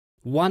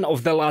One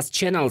of the last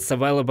channels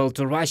available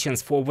to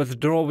Russians for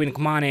withdrawing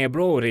money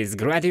abroad is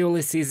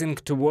gradually ceasing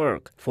to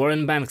work.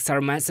 Foreign banks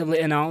are massively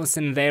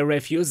announcing their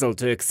refusal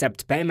to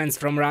accept payments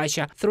from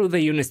Russia through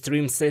the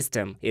Unistream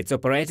system. Its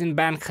operating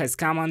bank has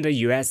come under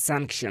US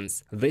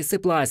sanctions. This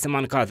applies,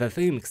 among other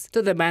things,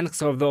 to the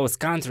banks of those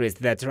countries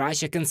that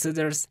Russia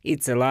considers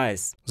its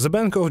allies. The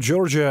Bank of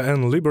Georgia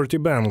and Liberty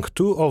Bank,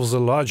 two of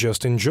the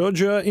largest in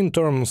Georgia in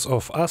terms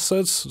of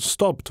assets,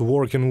 stopped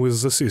working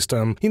with the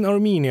system. In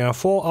Armenia,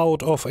 4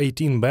 out of 18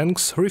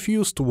 banks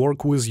refused to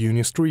work with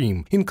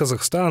Unistream. In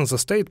Kazakhstan, the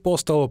state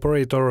postal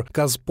operator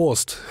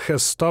Kazpost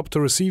has stopped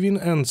receiving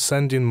and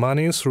sending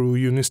money through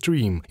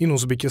Unistream. In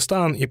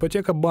Uzbekistan,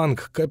 Ipoteka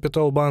Bank,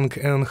 Capital Bank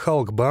and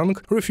Halk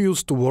Bank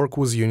refused to work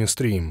with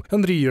Unistream.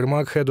 Andriy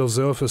Yermak, head of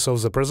the office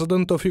of the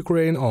President of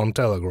Ukraine, on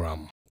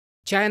Telegram.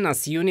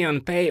 China's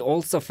UnionPay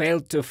also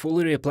failed to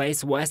fully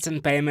replace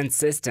Western payment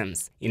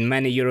systems. In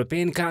many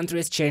European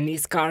countries,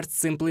 Chinese cards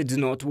simply do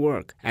not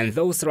work, and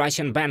those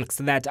Russian banks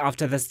that,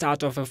 after the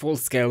start of a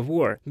full-scale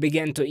war,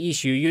 began to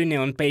issue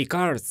UnionPay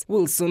cards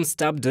will soon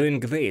stop doing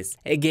this,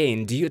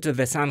 again due to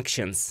the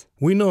sanctions.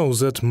 We know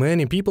that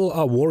many people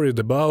are worried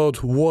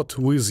about what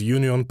with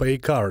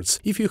UnionPay cards.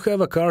 If you have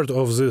a card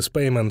of this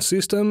payment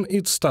system,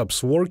 it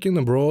stops working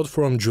abroad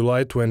from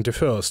July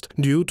 21st,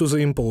 due to the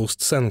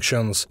imposed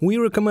sanctions. We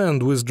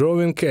recommend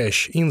withdrawing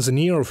cash. In the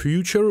near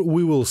future,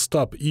 we will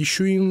stop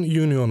issuing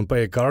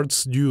UnionPay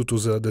cards due to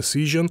the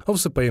decision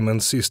of the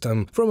payment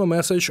system, from a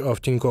message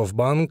of Tinkoff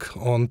Bank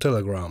on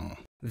Telegram.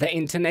 The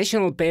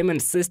international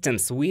payment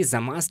systems Visa,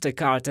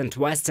 MasterCard and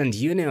Western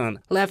Union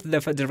left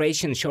the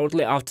Federation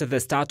shortly after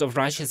the start of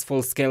Russia's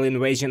full-scale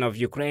invasion of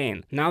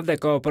Ukraine. Now the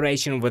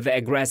cooperation with the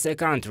aggressor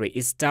country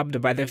is stopped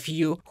by the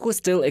few who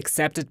still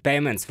accepted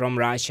payments from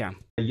Russia.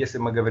 If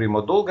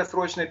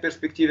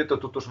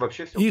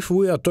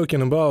we are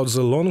talking about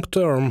the long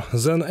term,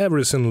 then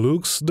everything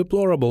looks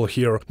deplorable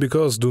here,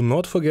 because do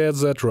not forget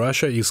that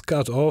Russia is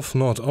cut off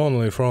not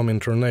only from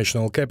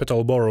international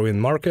capital borrowing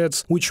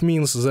markets, which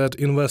means that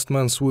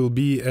investments will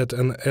be at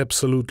an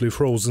absolutely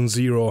frozen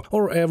zero,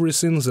 or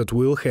everything that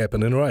will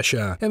happen in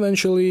Russia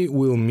eventually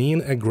will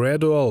mean a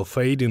gradual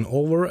fading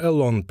over a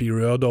long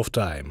period of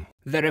time.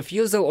 The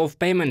refusal of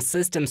payment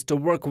systems to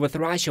work with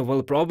Russia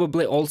will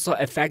probably also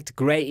affect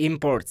grey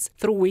imports,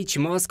 through which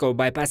Moscow,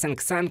 bypassing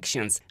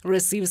sanctions,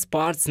 receives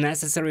parts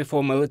necessary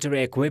for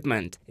military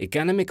equipment.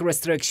 Economic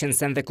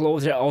restrictions and the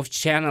closure of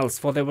channels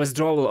for the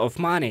withdrawal of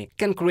money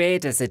can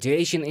create a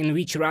situation in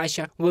which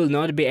Russia will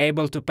not be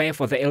able to pay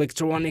for the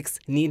electronics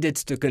needed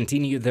to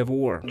continue the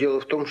war.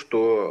 Дело в том,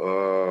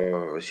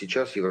 что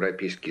сейчас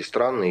европейские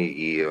страны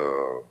и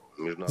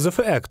The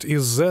fact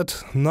is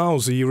that now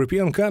the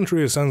European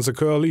countries and the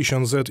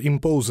coalition that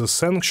imposes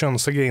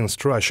sanctions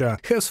against Russia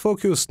has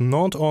focused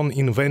not on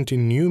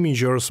inventing new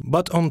measures,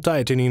 but on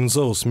tightening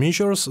those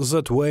measures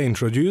that were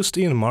introduced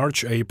in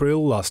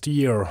March-April last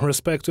year.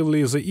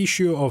 Respectively, the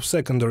issue of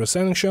secondary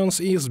sanctions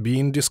is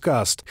being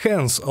discussed.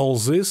 Hence, all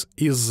this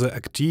is the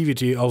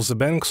activity of the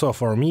banks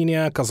of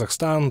Armenia,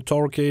 Kazakhstan,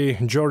 Turkey,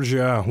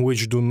 Georgia,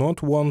 which do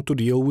not want to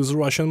deal with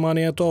Russian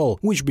money at all,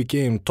 which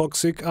became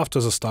toxic after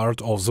the start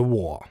of the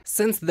war.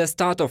 Since the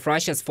start of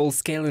Russia's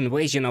full-scale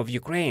invasion of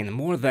Ukraine,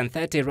 more than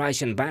 30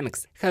 Russian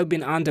banks have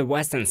been under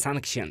Western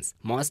sanctions,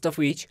 most of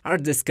which are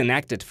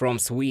disconnected from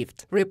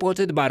SWIFT.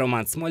 Reported by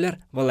Roman Smoler,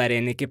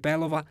 Valeria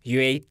Nikipelova,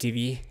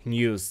 UATV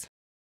News.